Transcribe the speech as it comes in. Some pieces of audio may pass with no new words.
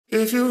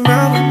If you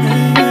ride with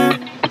me,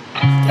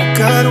 don't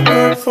gotta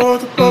work for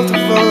the both of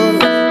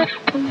us.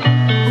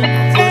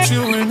 I'll put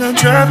you in the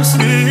driver's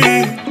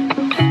seat.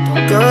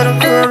 Don't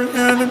gotta hurry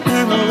in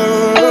the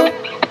love.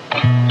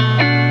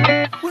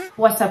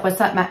 What's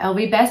up, my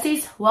LV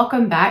besties?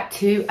 Welcome back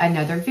to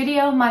another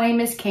video. My name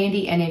is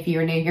Candy, and if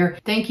you're new here,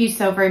 thank you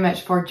so very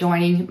much for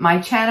joining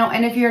my channel.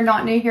 And if you're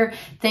not new here,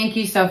 thank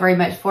you so very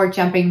much for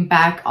jumping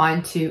back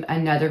onto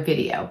another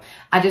video.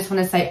 I just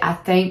want to say I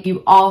thank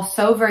you all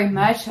so very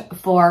much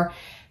for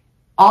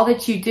all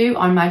that you do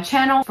on my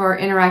channel, for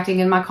interacting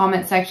in my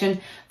comment section,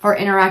 for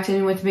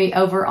interacting with me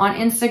over on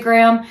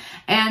Instagram,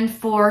 and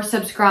for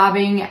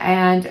subscribing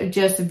and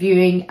just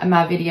viewing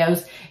my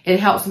videos. It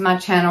helps my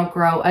channel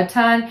grow a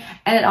ton,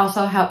 and it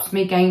also helps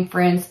me gain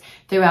friends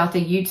throughout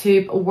the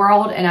YouTube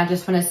world. And I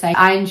just want to say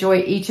I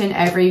enjoy each and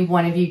every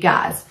one of you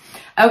guys.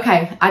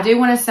 Okay, I do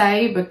want to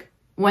say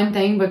one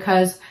thing,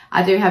 because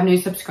I do have new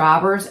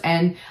subscribers,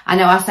 and I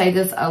know I say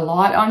this a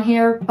lot on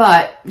here,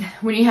 but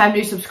when you have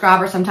new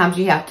subscribers, sometimes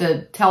you have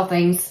to tell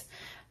things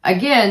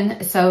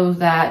again so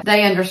that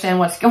they understand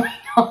what's going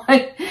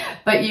on.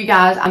 But you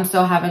guys, I'm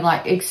still having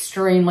like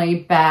extremely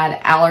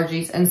bad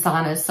allergies and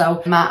sinus,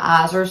 so my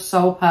eyes are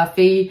so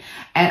puffy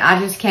and I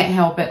just can't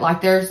help it.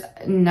 Like, there's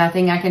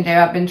nothing I can do.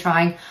 I've been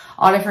trying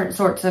all different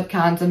sorts of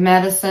kinds of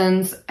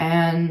medicines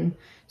and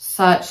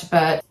such,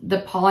 but the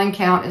pollen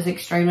count is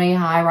extremely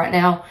high right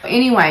now.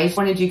 Anyways,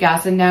 wanted you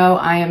guys to know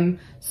I am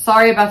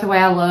sorry about the way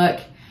I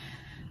look.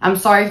 I'm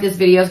sorry if this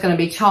video is going to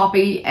be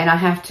choppy and I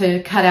have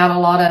to cut out a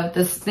lot of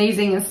the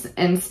sneezing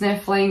and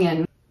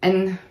sniffling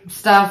and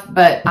stuff,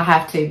 but I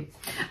have to.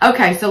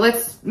 Okay, so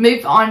let's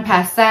move on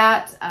past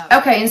that.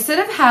 Okay, instead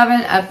of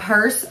having a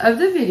purse of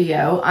the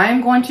video,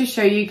 I'm going to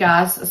show you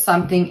guys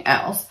something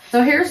else.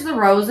 So here's the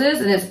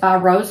roses, and it's by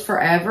Rose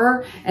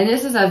Forever, and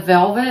this is a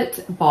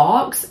velvet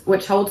box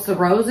which holds the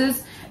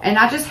roses, and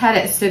I just had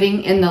it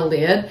sitting in the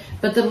lid,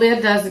 but the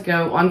lid does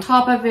go on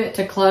top of it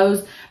to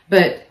close.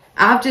 But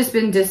I've just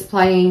been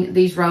displaying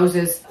these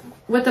roses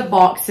with the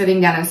box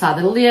sitting down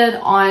inside the lid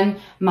on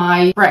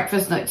my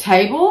breakfast nook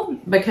table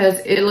because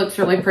it looks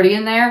really pretty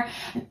in there.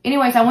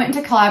 Anyways, I went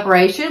into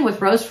collaboration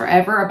with Rose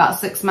Forever about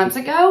 6 months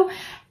ago,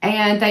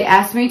 and they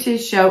asked me to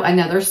show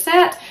another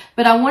set,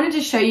 but I wanted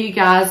to show you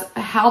guys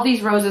how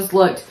these roses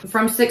looked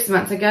from 6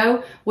 months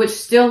ago, which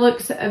still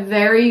looks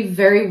very,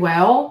 very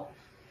well.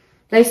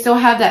 They still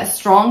have that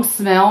strong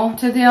smell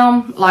to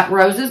them like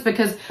roses,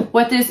 because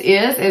what this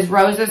is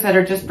roses that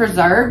are just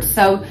preserved.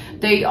 So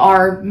they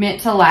are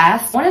meant to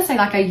last, I want to say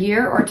like a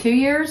year or 2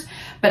 years.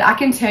 But I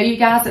can tell you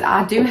guys that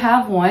I do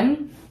have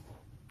one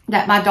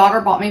that my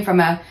daughter bought me from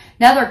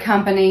another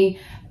company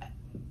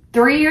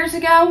 3 years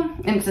ago.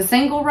 And it's a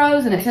single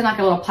rose, and it's in like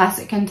a little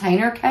plastic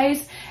container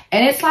case.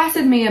 And it's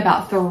lasted me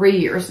about 3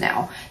 years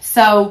now.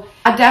 So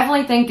I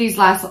definitely think these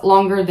last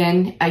longer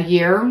than a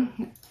year.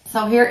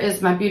 So here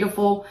is my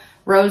beautiful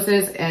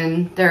roses,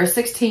 and there are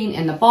 16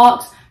 in the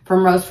box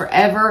from Rose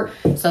Forever.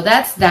 So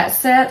that's that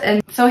set.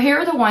 And so here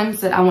are the ones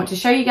that I want to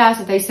show you guys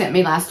that they sent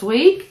me last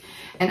week.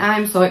 And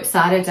I'm so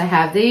excited to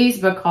have these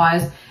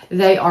because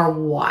they are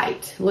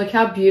white. Look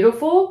how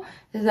beautiful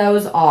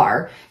those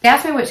are. They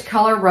asked me which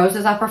color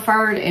roses I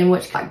preferred and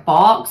which like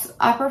box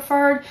I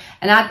preferred.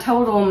 And I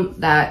told them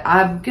that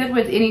I'm good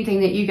with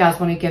anything that you guys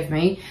want to give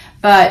me.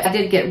 But I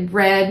did get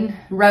red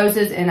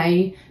roses in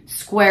a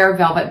square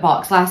velvet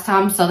box last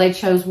time, so they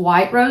chose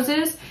white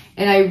roses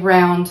in a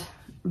round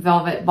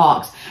velvet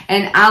box.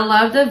 And I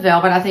love the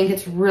velvet. I think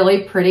it's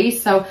really pretty,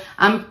 so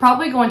I'm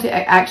probably going to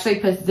actually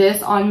put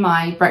this on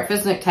my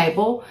breakfast nook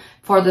table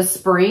for the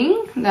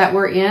spring that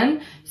we're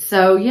in.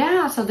 So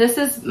yeah, so this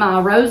is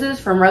my roses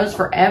from Rose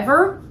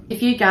Forever.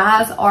 If you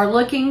guys are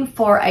looking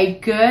for a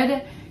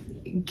good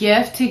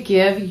gift to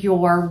give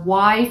your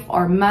wife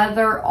or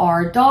mother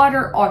or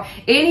daughter or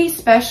any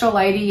special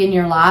lady in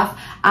your life,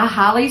 I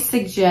highly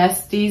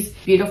suggest these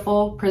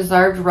beautiful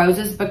preserved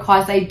roses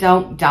because they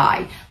don't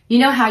die. You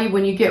know how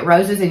when you get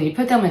roses and you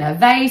put them in a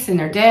vase and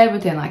they're dead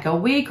within like a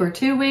week or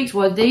 2 weeks?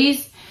 Well,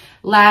 these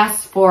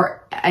last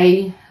for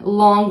a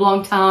long,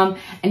 long time,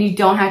 and you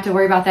don't have to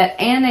worry about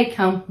that. And they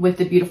come with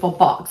the beautiful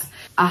box.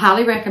 I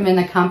highly recommend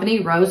the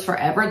company Rose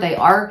Forever. They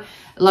are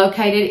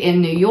located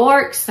in New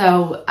York,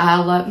 so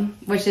I love,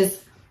 which is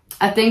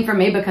a thing for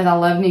me because I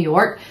love New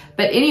York.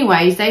 But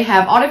anyways, they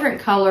have all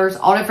different colors,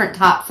 all different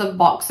types of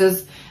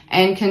boxes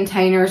and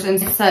containers and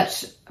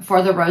such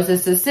for the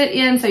roses to sit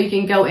in, so you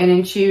can go in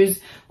and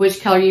choose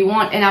which color you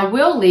want. And I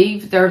will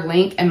leave their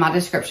link in my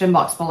description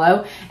box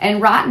below.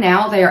 And right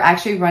now they are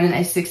actually running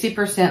a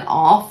 60%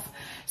 off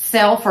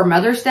sale for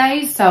Mother's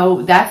Day,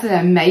 so that's an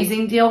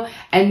amazing deal.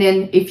 And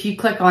then if you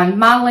click on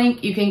my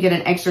link, you can get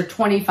an extra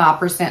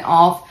 25%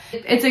 off.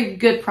 It's a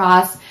good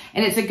price,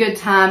 and it's a good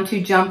time to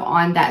jump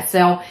on that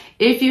sale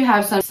if you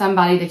have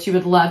somebody that you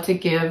would love to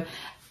give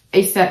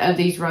a set of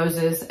these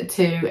roses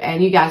to.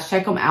 And you guys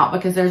check them out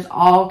because there's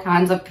all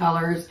kinds of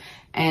colors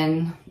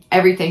and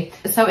everything.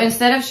 So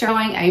instead of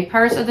showing a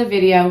purse of the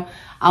video,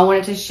 I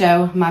wanted to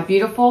show my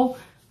beautiful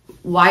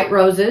white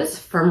roses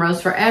from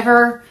Rose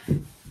Forever.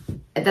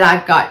 that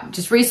I got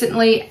just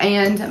recently,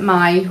 and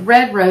my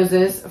red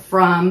roses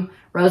from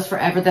Rose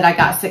Forever that I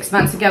got 6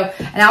 months ago.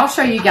 And I'll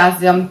show you guys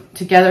them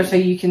together so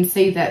you can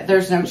see that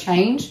there's no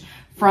change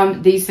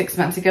from these 6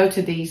 months ago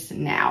to these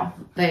now.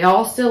 They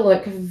all still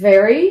look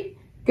very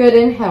good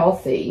and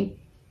healthy.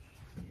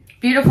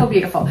 Beautiful,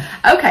 beautiful.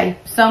 Okay,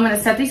 so I'm going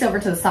to set these over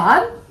to the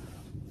side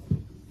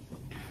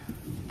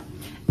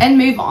and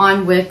move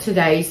on with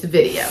today's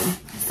video.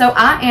 So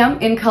I am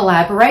in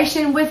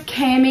collaboration with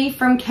Cami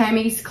from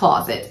Cami's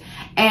Closet,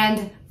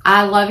 and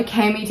I love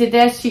Cami to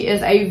death. She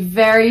is a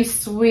very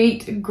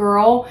sweet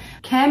girl.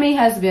 Cami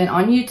has been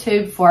on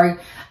YouTube for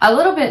a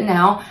little bit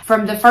now.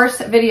 From the first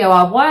video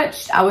I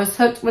watched, I was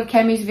hooked with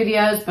Cami's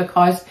videos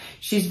because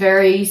she's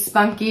very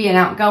spunky and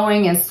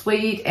outgoing and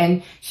sweet,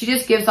 and she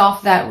just gives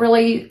off that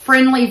really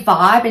friendly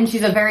vibe, and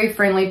she's a very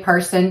friendly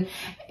person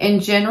in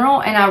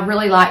general, and I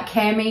really like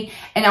Cami.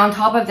 And on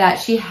top of that,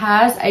 she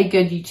has a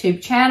good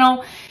YouTube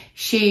channel.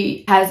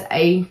 She has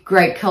a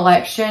great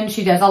collection.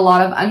 She does a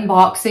lot of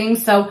unboxing.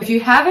 So if you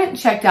haven't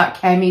checked out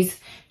Cami's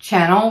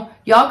channel,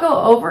 y'all go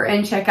over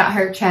and check out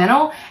her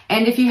channel.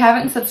 And if you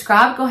haven't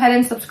subscribed, go ahead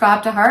and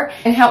subscribe to her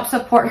and help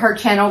support her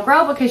channel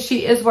grow, because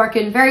she is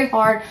working very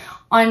hard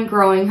on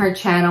growing her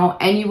channel,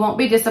 and you won't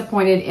be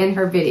disappointed in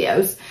her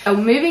videos. So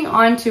moving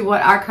on to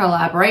what our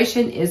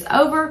collaboration is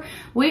over,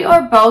 we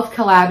are both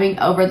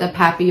collabing over the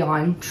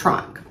Papillon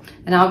trunk.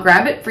 And I'll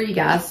grab it for you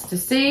guys to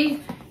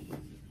see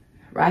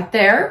right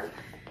there.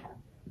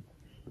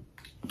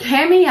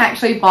 Cami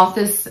actually bought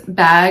this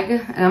bag,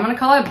 and I'm going to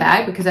call it a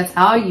bag because that's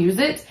how I use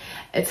it.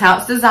 It's how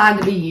it's designed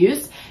to be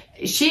used.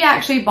 She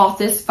actually bought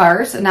this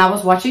first, and I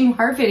was watching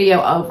her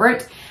video over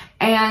it,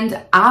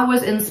 and I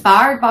was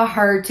inspired by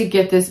her to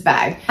get this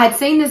bag. I'd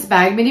seen this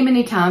bag many,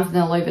 many times in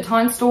the Louis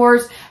Vuitton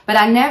stores, but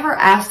I never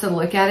asked to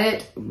look at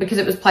it because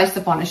it was placed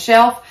up on a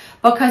shelf,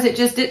 because it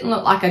just didn't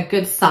look like a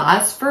good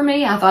size for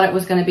me. I thought it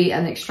was going to be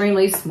an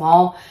extremely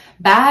small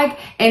bag,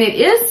 and it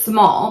is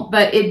small,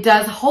 but it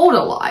does hold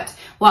a lot.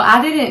 Well,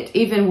 I didn't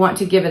even want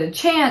to give it a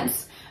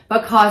chance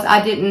because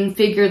I didn't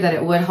figure that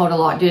it would hold a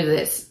lot due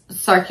to its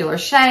circular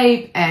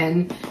shape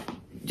and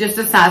just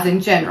the size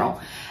in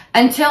general.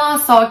 Until I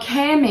saw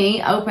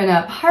Cami open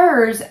up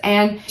hers,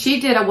 and she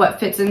did a what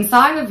fits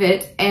inside of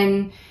it,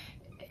 and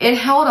it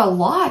held a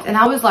lot. And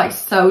I was like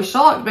so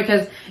shocked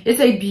because it's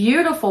a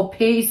beautiful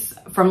piece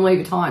from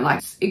Louis Vuitton,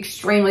 like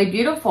extremely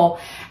beautiful.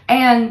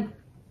 And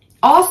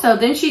also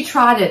then she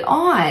tried it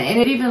on, and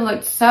it even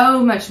looked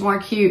so much more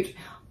cute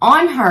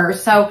on her.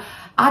 So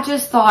I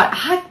just thought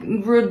I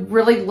would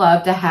really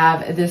love to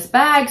have this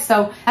bag.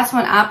 So that's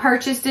when I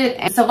purchased it.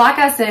 And so like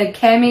I said,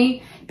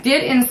 Cami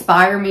did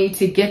inspire me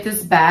to get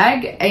this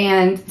bag,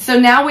 and so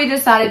now we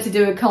decided to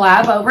do a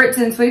collab over it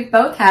since we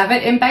both have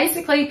it, and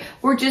basically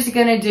we're just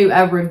going to do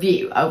a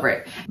review over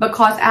it,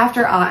 because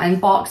after I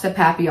unboxed the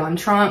Papillon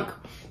trunk,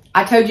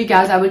 I told you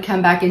guys I would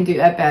come back and do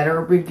a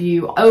better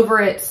review over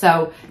it.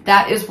 So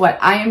that is what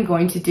I am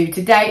going to do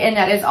today, and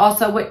that is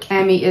also what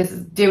Cami is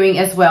doing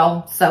as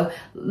well. So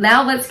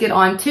now let's get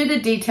on to the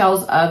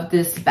details of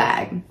this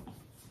bag.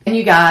 And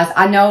you guys,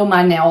 I know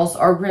my nails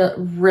are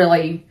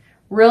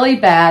really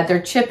bad.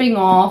 They're chipping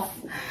off,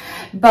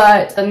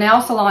 but the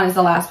nail salon is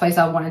the last place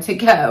I wanted to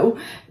go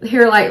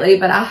here lately,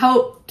 but I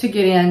hope to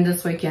get in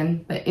this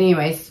weekend. But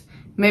anyways,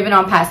 moving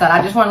on past that,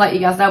 I just want to let you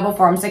guys know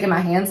before I'm sticking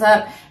my hands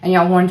up and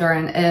y'all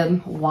wondering,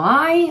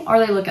 why are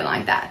they looking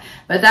like that?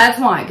 But that's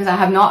why, because I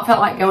have not felt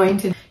like going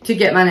to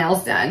get my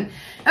nails done.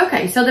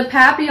 Okay, so the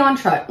Papillon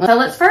trunk. So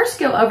let's first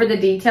go over the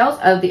details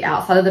of the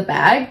outside of the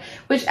bag,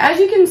 which as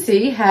you can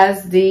see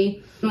has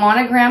the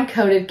monogram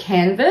coated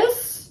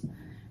canvas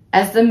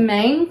as the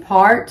main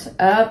part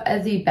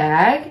of the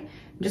bag. I'm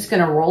just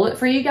going to roll it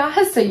for you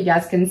guys so you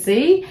guys can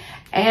see.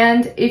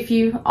 And if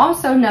you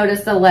also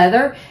notice, the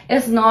leather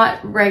is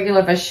not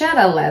regular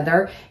vachetta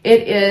leather.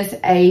 It is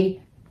a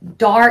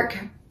dark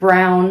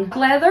brown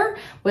leather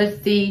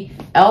with the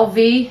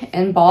LV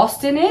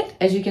embossed in it.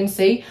 As you can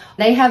see,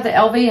 they have the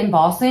LV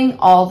embossing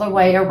all the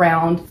way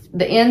around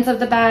the ends of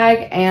the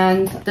bag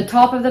and the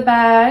top of the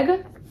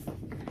bag.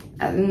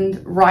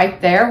 And right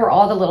there where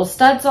all the little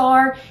studs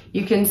are,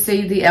 you can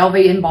see the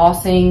LV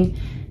embossing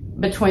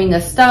between the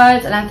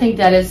studs, and I think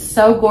that is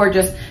so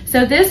gorgeous.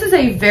 So this is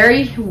a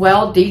very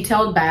well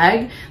detailed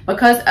bag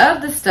because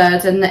of the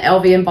studs and the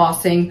LV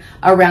embossing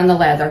around the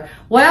leather.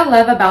 What I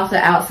love about the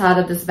outside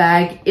of this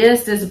bag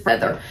is this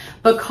leather,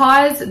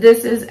 because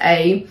this is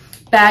a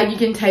bag you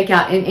can take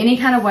out in any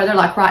kind of weather.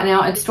 Like right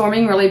now it's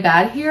storming really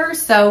bad here,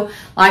 so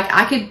like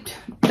I could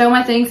throw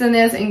my things in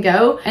this and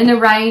go, and the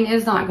rain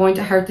is not going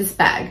to hurt this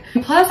bag.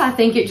 Plus I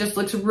think it just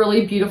looks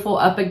really beautiful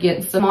up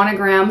against the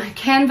monogram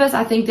canvas.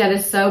 I think that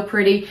is so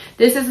pretty.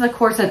 This is of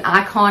course an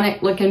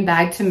iconic looking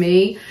bag to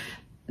me.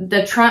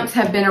 The trunks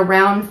have been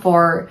around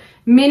for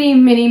many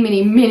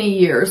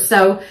years,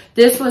 so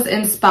this was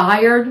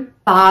inspired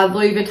by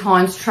Louis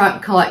Vuitton's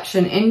trunk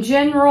collection in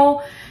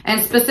general, and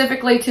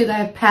specifically to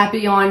the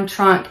Papillon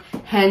trunk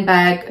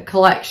handbag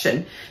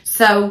collection. So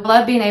So I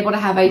love being able to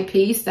have a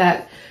piece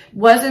that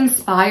was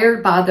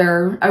inspired by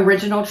their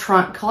original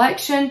trunk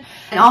collection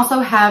and also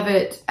have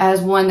it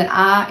as one that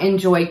I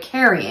enjoy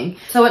carrying.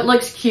 So it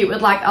looks cute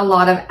with like a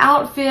lot of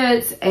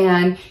outfits,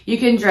 and you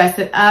can dress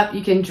it up,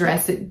 you can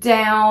dress it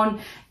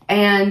down.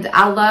 And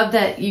I love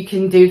that you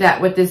can do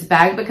that with this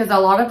bag, because a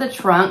lot of the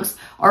trunks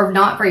are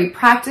not very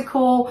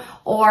practical,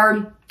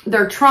 or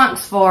they're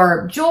trunks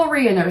for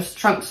jewelry and there's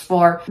trunks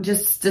for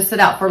just to sit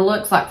out for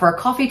looks, like for a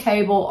coffee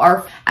table,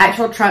 or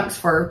actual trunks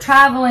for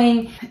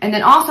traveling. And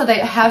then also they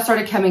have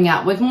started coming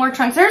out with more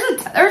trunks.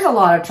 There's a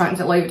lot of trunks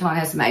that Louis Vuitton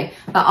has made,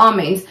 by all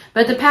means.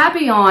 But the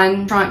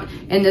Papillon trunk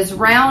in this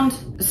round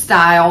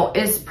style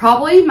is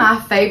probably my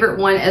favorite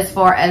one as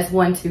far as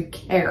one to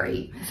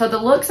carry. So the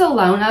looks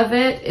alone of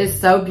it is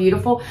so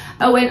beautiful.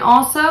 Oh, and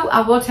also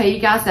I will tell you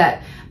guys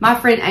that my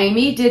friend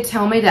Amy did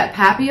tell me that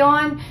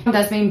Papillon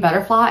does mean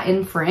butterfly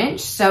in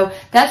French. So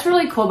that's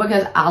really cool,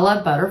 because I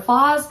love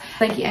butterflies.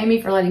 Thank you,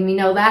 Amy, for letting me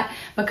know that,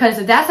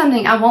 because that's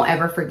something I won't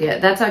ever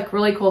forget. That's a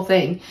really cool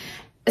thing.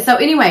 So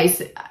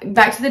anyways,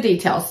 back to the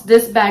details.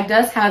 This bag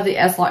does have the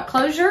S-lock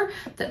closure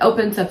that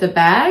opens up the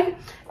bag.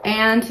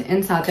 And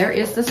inside there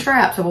is the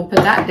strap. So we'll put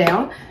that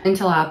down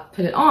until I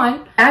put it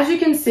on. As you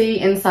can see,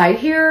 inside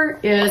here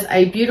is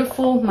a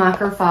beautiful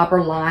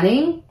microfiber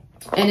lining.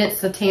 And it's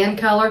the tan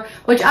color,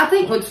 which I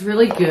think looks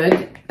really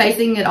good,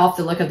 basing it off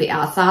the look of the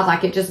outside.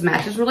 Like, it just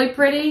matches really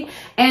pretty.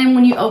 And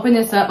when you open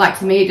this up, like,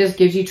 to me, it just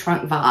gives you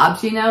trunk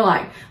vibes, you know,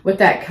 like with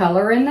that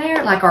color in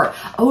there, like our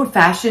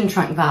old-fashioned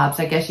trunk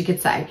vibes, I guess you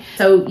could say.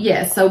 So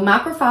yes, so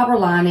microfiber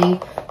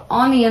lining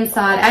on the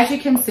inside. As you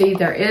can see,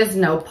 there is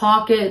no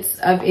pockets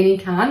of any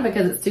kind,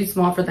 because it's too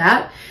small for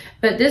that.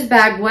 But this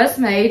bag was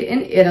made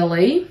in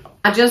Italy.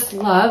 I just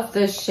love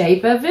the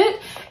shape of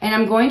it, and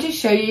I'm going to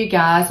show you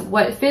guys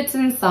what fits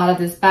inside of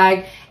this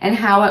bag and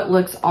how it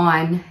looks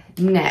on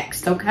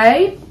next,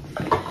 okay?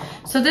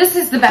 So this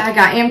is the bag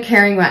I am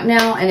carrying right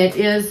now, and it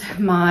is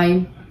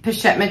my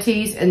Pochette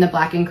Métis in the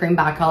black and cream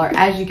bicolor,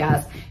 as you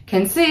guys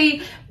can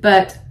see,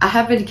 but I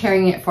have been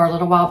carrying it for a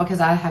little while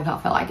because I have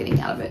not felt like getting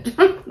out of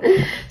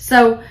it.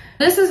 So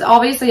this is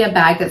obviously a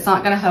bag that's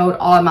not going to hold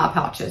all of my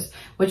pouches,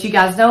 which you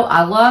guys know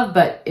I love,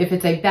 but if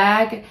it's a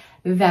bag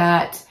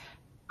that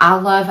I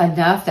love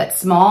enough that's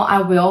small,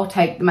 I will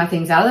take my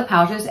things out of the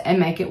pouches and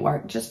make it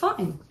work just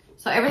fine.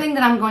 So everything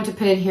that I'm going to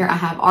put in here, I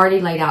have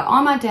already laid out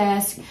on my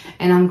desk,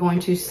 and I'm going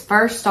to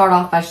first start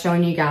off by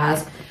showing you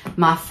guys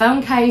my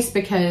phone case,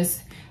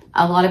 because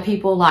a lot of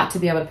people like to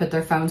be able to put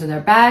their phones in their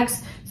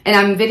bags, and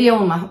I'm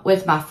videoing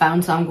with my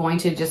phone, so I'm going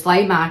to just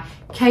lay my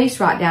case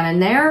right down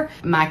in there.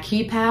 My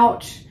key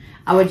pouch,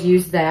 I would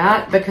use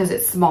that because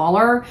it's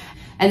smaller,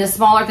 and the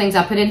smaller things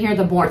I put in here,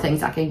 the more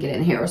things I can get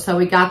in here. So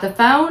we got the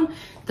phone,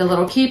 the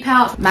little key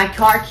pouch. My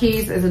car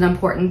keys is an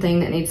important thing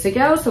that needs to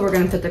go, so we're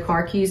going to put the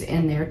car keys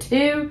in there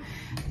too.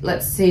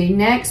 Let's see,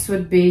 next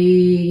would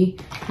be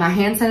my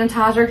hand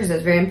sanitizer, because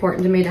it's very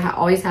important to me to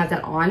always have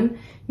that on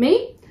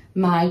me.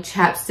 My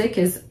chapstick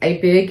is a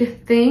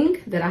big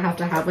thing that I have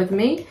to have with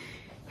me.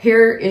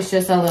 Here is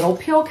just a little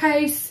pill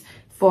case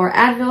for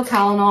Advil,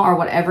 Tylenol, or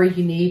whatever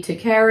you need to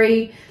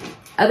carry.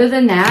 Other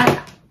than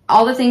that,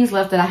 all the things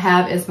left that I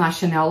have is my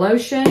Chanel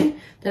lotion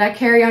that I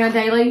carry on a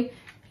daily,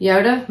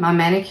 Yoda, my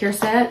manicure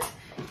set,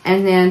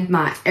 and then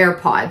my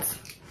AirPods.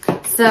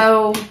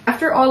 So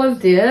after all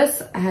of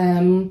this,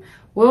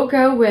 we'll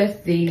go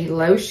with the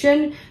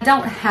lotion. I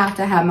don't have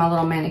to have my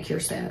little manicure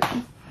set.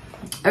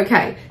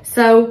 Okay,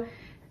 so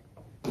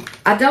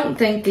I don't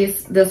think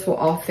this will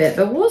all fit,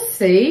 but we'll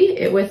see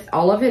it with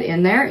all of it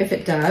in there if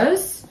it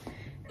does.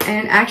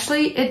 And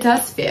actually, it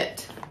does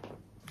fit.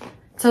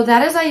 So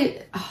that is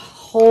a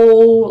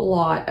whole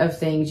lot of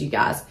things, you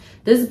guys.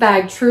 This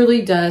bag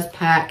truly does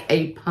pack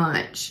a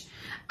punch.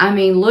 I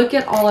mean, look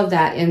at all of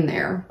that in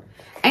there.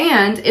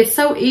 And it's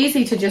so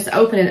easy to just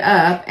open it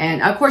up.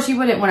 And of course, you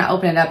wouldn't want to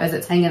open it up as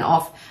it's hanging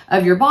off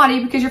of your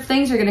body, because your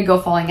things are going to go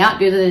falling out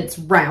due to that it's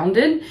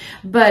rounded.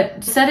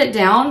 But set it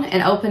down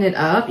and open it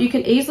up. You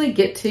can easily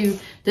get to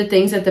the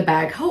things that the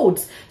bag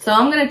holds. So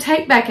I'm going to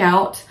take back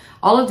out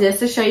all of this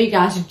to show you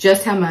guys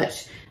just how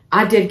much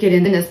I did get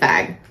in this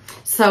bag.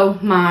 So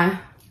my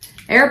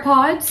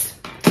AirPods,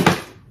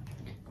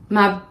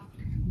 my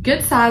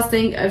good size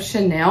thing of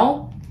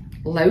Chanel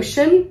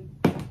lotion,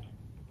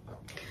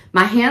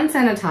 my hand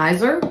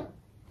sanitizer,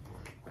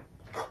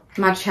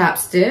 my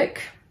chapstick,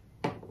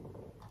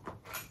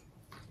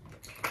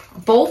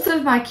 both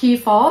of my key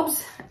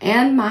fobs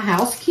and my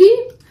house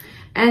key,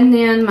 and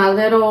then my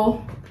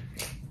little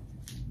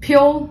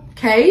pill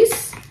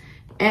case,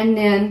 and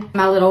then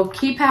my little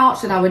key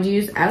pouch that I would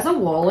use as a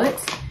wallet,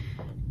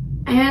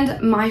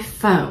 and my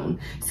phone.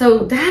 So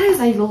that is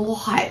a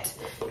lot.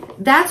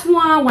 That's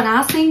why when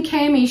I seen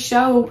Cami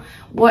show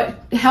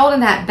what held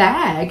in that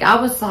bag,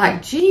 I was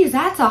like, geez,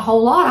 that's a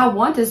whole lot. I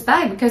want this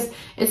bag because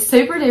it's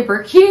super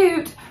duper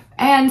cute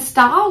and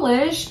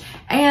stylish,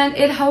 and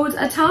it holds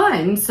a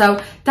ton.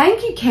 So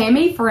thank you,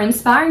 Cami, for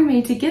inspiring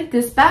me to get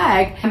this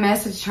bag. I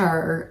messaged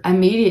her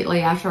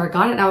immediately after I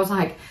got it, and I was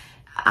like,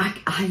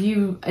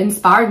 you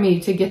inspired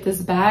me to get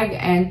this bag,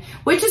 and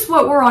which is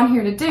what we're on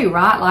here to do,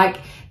 right? Like,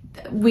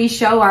 we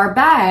show our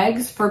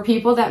bags for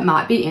people that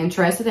might be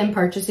interested in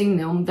purchasing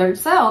them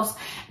themselves.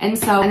 And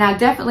I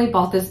definitely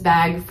bought this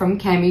bag from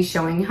Cami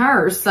showing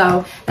hers.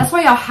 So that's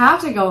why y'all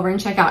have to go over and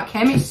check out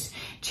Cami's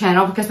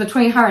channel, because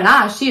between her and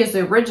I, she is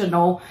the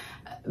original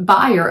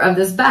buyer of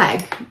this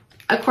bag.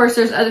 Of course,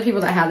 there's other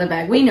people that have the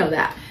bag. We know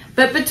that.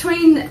 But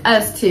between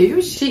us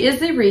two, she is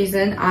the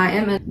reason I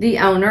am the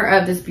owner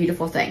of this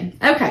beautiful thing.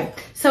 Okay,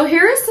 so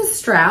here is the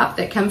strap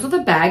that comes with the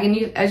bag.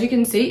 And as you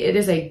can see, it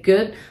is a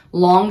good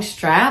long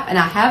strap. And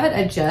I have it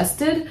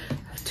adjusted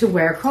to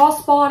wear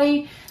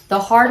crossbody. The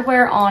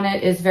hardware on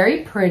it is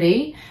very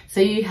pretty.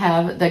 So you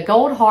have the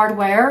gold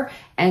hardware,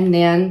 and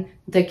then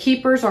the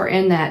keepers are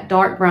in that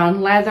dark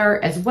brown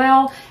leather as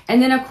well.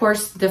 And then, of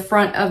course, the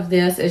front of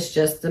this is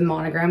just the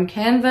monogram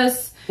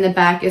canvas. And the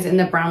back is in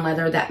the brown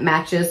leather that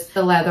matches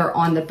the leather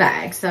on the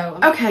bag. So,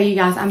 okay, you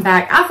guys, I'm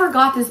back. I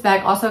forgot this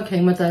bag also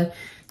came with a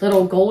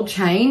little gold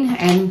chain,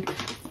 and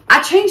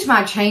I changed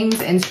my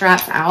chains and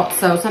straps out,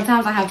 so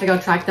sometimes I have to go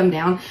track them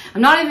down.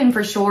 I'm not even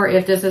for sure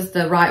if this is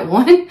the right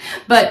one,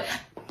 but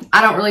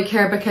I don't really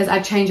care because I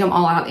change them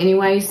all out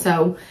anyway.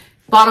 So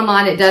bottom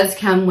line, it does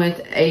come with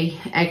a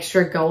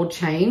extra gold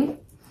chain.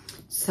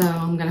 So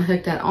I'm gonna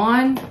hook that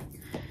on.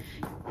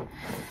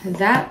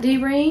 That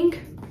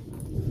D-ring.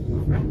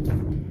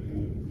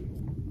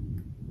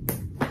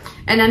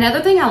 And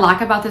another thing I like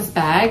about this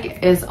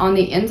bag is on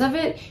the ends of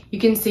it, you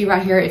can see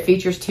right here, it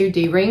features 2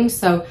 D-rings.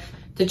 So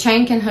the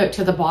chain can hook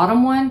to the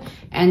bottom one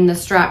and the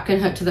strap can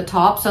hook to the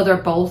top. So they're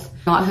both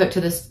not hooked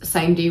to the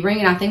same D-ring.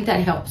 And I think that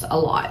helps a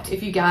lot.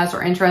 If you guys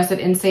are interested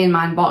in seeing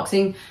my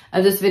unboxing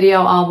of this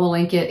video, I will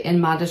link it in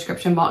my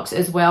description box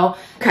as well.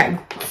 Okay,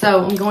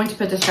 so I'm going to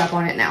put the strap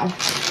on it now.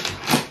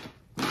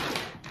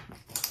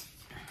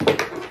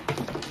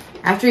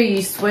 After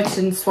you switch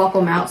and swap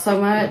them out so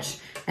much,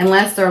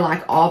 unless they're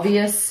like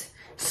obvious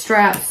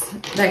straps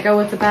that go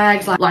with the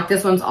bags, like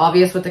this one's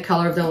obvious with the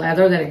color of the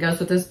leather that it goes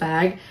with this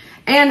bag.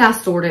 And I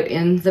stored it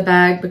in the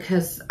bag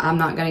because I'm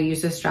not going to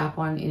use this strap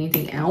on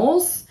anything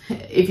else.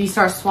 If you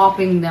start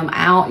swapping them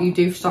out, you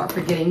do start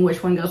forgetting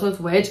which one goes with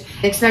which,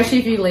 especially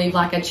if you leave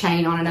like a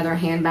chain on another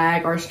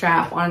handbag or a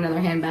strap on another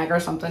handbag or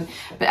something.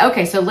 But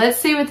okay, so let's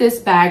see what this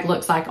bag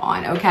looks like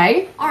on,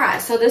 okay? All right,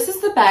 so this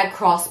is the bag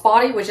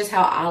crossbody, which is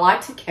how I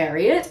like to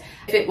carry it.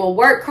 If it will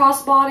work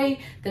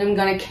crossbody, then I'm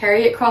going to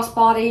carry it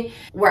crossbody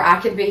where I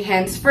can be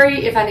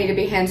hands-free if I need to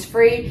be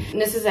hands-free. And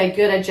this is a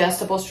good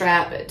adjustable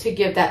strap to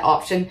give that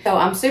option. So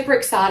I'm super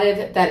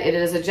excited that it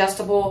is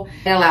adjustable.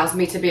 It allows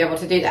me to be able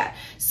to do that.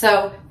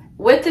 So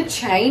with the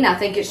chain, I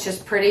think it's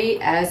just pretty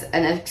as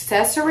an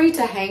accessory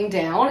to hang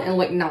down and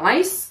look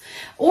nice.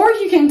 Or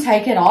you can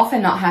take it off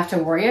and not have to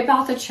worry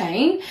about the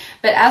chain.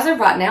 But as of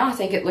right now, I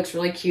think it looks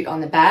really cute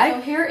on the bag.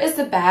 So here is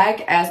the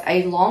bag as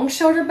a long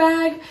shoulder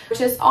bag,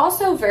 which is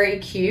also very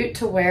cute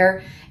to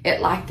wear it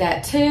like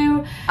that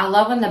too. I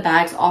love when the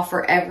bags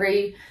offer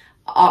every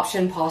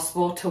option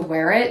possible to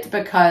wear it,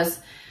 because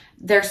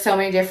there's so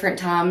many different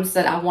times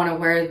that I want to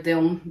wear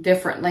them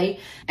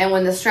differently. And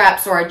when the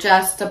straps are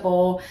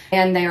adjustable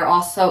and they are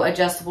also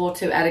adjustable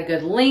to at a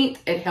good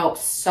length, it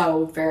helps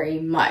so very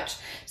much.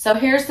 So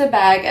here's the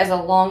bag as a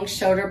long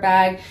shoulder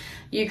bag.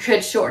 You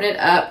could shorten it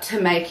up to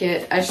make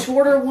it a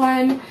shorter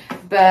one,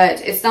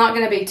 but it's not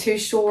going to be too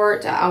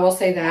short, I will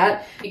say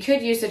that. You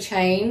could use a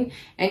chain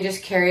and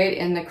just carry it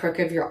in the crook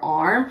of your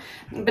arm.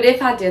 But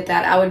if I did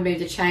that, I would move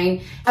the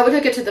chain. I would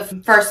hook it to the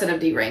first set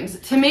of D-rings.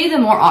 To me, the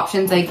more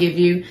options they give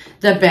you,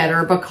 the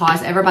better,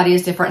 because everybody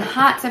is different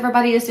heights,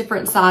 everybody is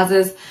different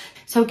sizes.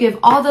 So give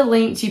all the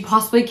lengths you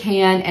possibly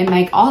can and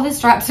make all the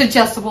straps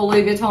adjustable,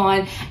 Louis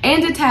Vuitton,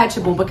 and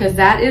detachable, because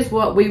that is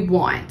what we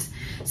want.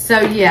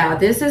 So yeah,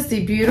 this is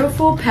the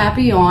beautiful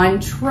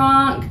Papillon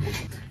trunk.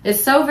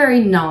 It's so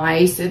very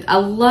nice. I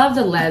love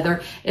the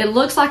leather. It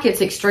looks like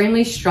it's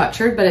extremely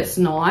structured, but it's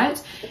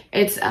not.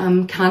 It's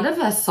kind of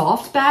a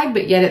soft bag,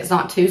 but yet it's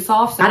not too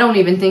soft. So I don't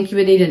even think you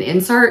would need an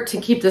insert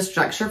to keep the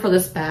structure for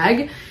this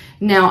bag.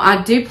 Now,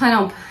 I do plan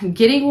on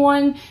getting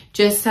one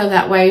just so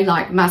that way,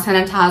 like, my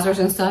sanitizers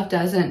and stuff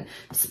doesn't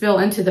spill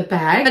into the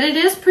bag. But it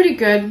is pretty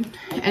good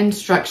and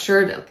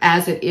structured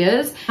as it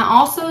is. I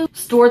also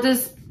store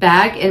this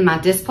bag in my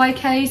display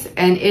case,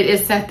 and it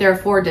is set there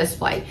for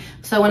display.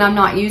 So when I'm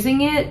not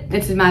using it,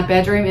 it's in my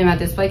bedroom in my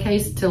display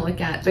case to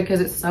look at, because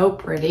it's so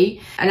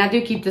pretty. And I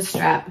do keep the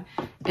strap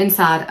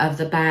inside of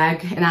the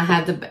bag, and I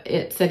have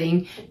it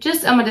sitting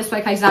just on my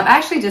display case. I've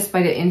actually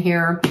displayed it in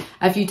here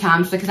a few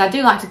times because I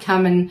do like to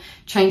come and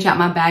change out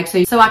my bag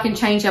so I can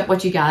change up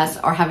what you guys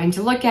are having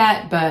to look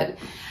at. But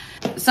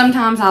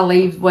sometimes I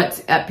leave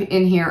what's up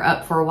in here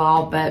up for a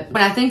while, but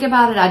when I think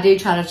about it, I do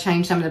try to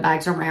change some of the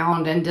bags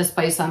around and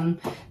display some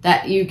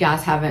that you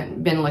guys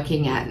haven't been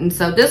looking at. And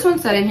so this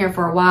one's sat in here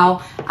for a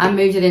while. I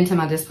moved it into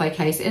my display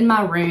case in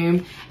my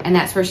room, and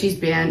that's where she's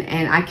been.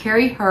 And I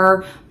carry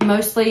her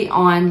mostly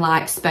on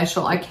like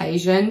special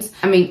occasions.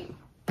 I mean,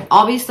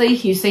 obviously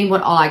you've seen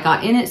what all I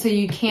got in it, so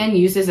you can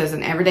use this as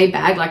an everyday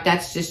bag. Like,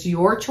 that's just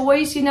your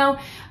choice, you know,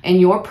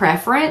 and your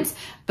preference.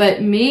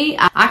 But me,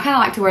 I kind of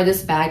like to wear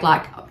this bag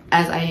like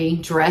as a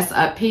dress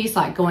up piece,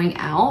 like going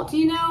out,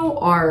 you know,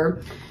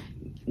 or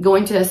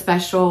going to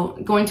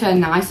a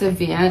nice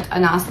event, a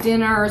nice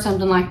dinner or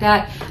something like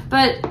that.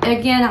 But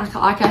again,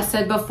 like I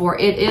said before,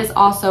 it is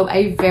also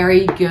a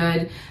very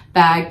good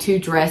bag to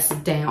dress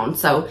down.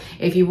 So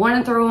if you want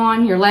to throw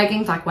on your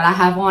leggings, like what I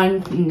have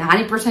on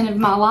 90% of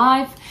my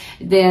life,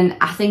 then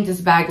I think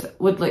this bag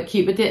would look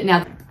cute with it.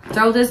 Now,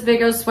 throw this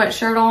big old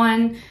sweatshirt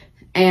on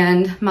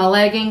and my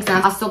leggings,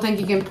 and I still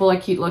think you can pull a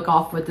cute look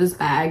off with this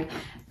bag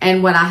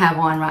and what I have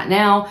on right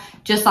now,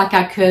 just like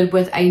I could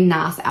with a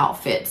nice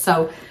outfit.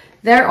 So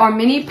there are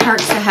many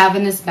perks to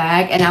having this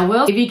bag, and I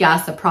will give you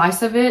guys the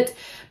price of it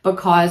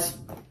because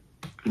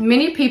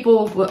many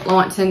people would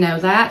want to know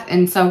that.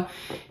 And so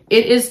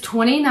it is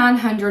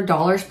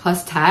 $2,900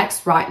 plus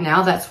tax right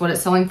now. That's what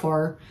it's selling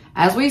for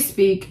as we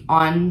speak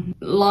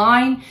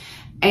online.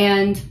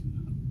 And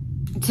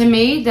to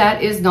me,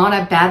 that is not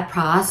a bad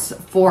price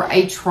for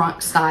a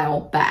trunk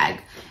style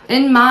bag,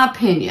 in my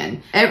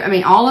opinion. I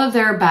mean, all of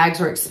their bags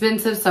are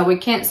expensive, so we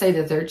can't say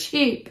that they're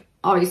cheap,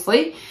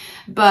 obviously.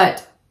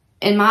 But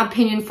in my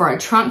opinion, for a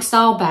trunk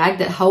style bag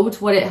that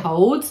holds what it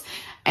holds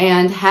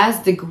and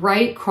has the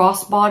great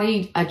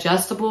crossbody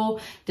adjustable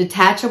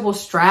detachable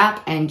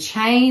strap and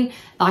chain,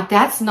 like,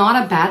 that's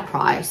not a bad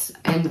price,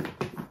 and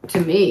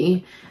to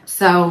me.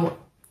 So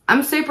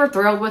I'm super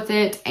thrilled with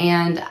it,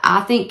 and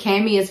I think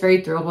Cami is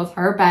very thrilled with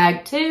her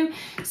bag too.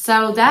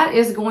 So that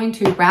is going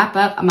to wrap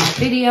up my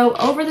video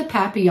over the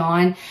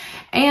Papillon.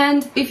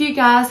 And if you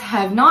guys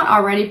have not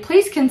already,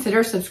 please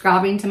consider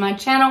subscribing to my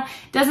channel.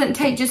 It doesn't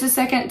take just a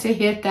second to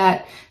hit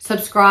that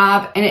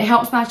subscribe, and it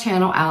helps my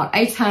channel out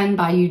a ton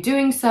by you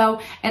doing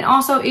so. And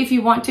also, if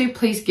you want to,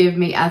 please give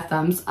me a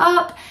thumbs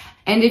up.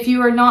 And if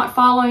you are not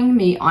following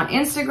me on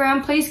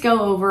Instagram, please go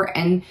over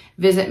and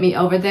visit me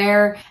over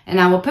there. And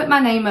I will put my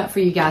name up for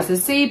you guys to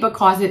see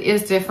because it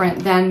is different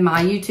than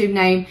my YouTube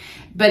name,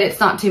 but it's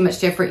not too much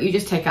different. You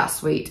just take out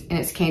sweet, and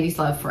it's Candy's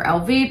Love for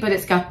LV, but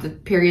it's got the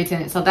periods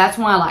in it. So that's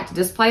why I like to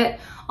display it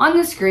on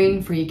the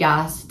screen for you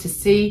guys to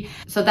see.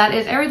 So that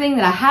is everything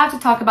that I have to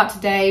talk about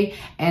today.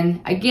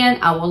 And again,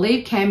 I will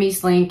leave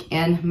Cami's link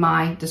in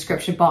my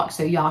description box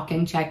so y'all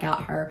can check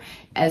out her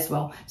as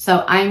well.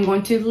 So I'm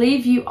going to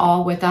leave you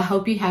all with, I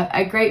hope you have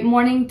a great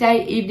morning,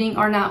 day, evening,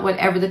 or night,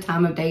 whatever the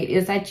time of day it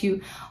is that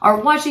you are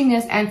watching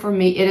this. And for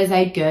me, it is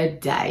a good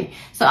day.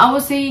 So I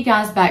will see you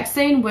guys back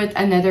soon with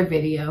another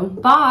video.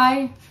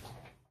 Bye.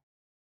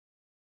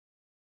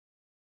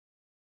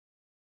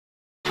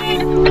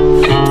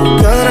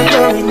 Gotta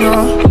hurry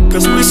now,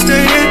 'cause we still